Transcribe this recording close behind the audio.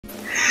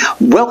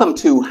Welcome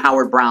to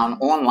Howard Brown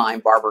Online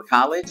Barber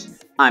College.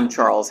 I'm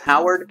Charles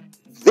Howard.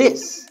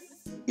 This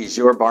is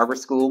your Barber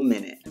School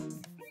Minute.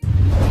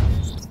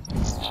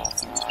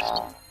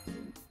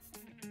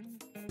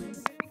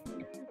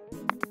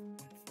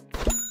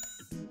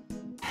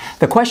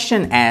 The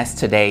question asked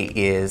today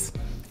is,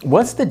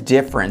 what's the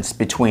difference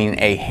between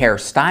a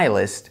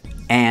hairstylist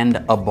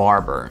and a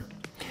barber?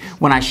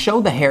 When I show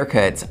the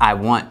haircuts I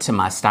want to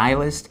my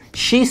stylist,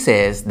 she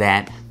says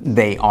that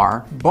they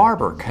are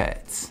barber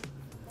cuts.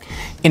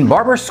 In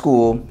barber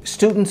school,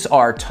 students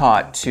are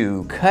taught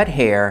to cut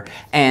hair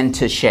and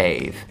to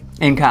shave.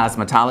 In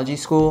cosmetology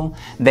school,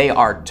 they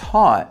are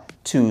taught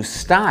to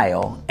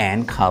style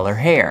and color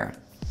hair.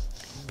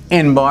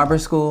 In barber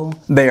school,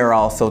 they are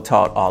also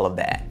taught all of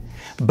that.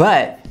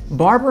 But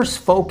barbers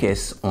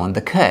focus on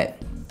the cut.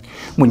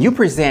 When you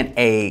present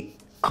a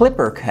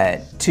clipper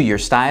cut to your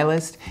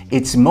stylist,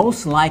 it's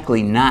most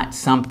likely not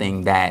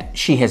something that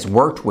she has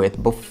worked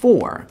with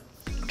before.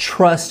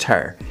 Trust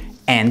her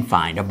and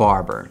find a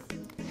barber.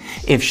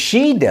 If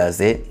she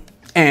does it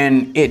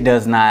and it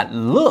does not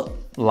look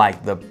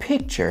like the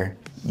picture,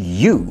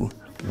 you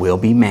will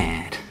be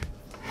mad.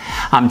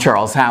 I'm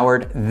Charles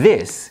Howard.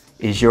 This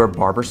is your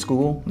Barber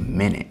School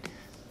Minute.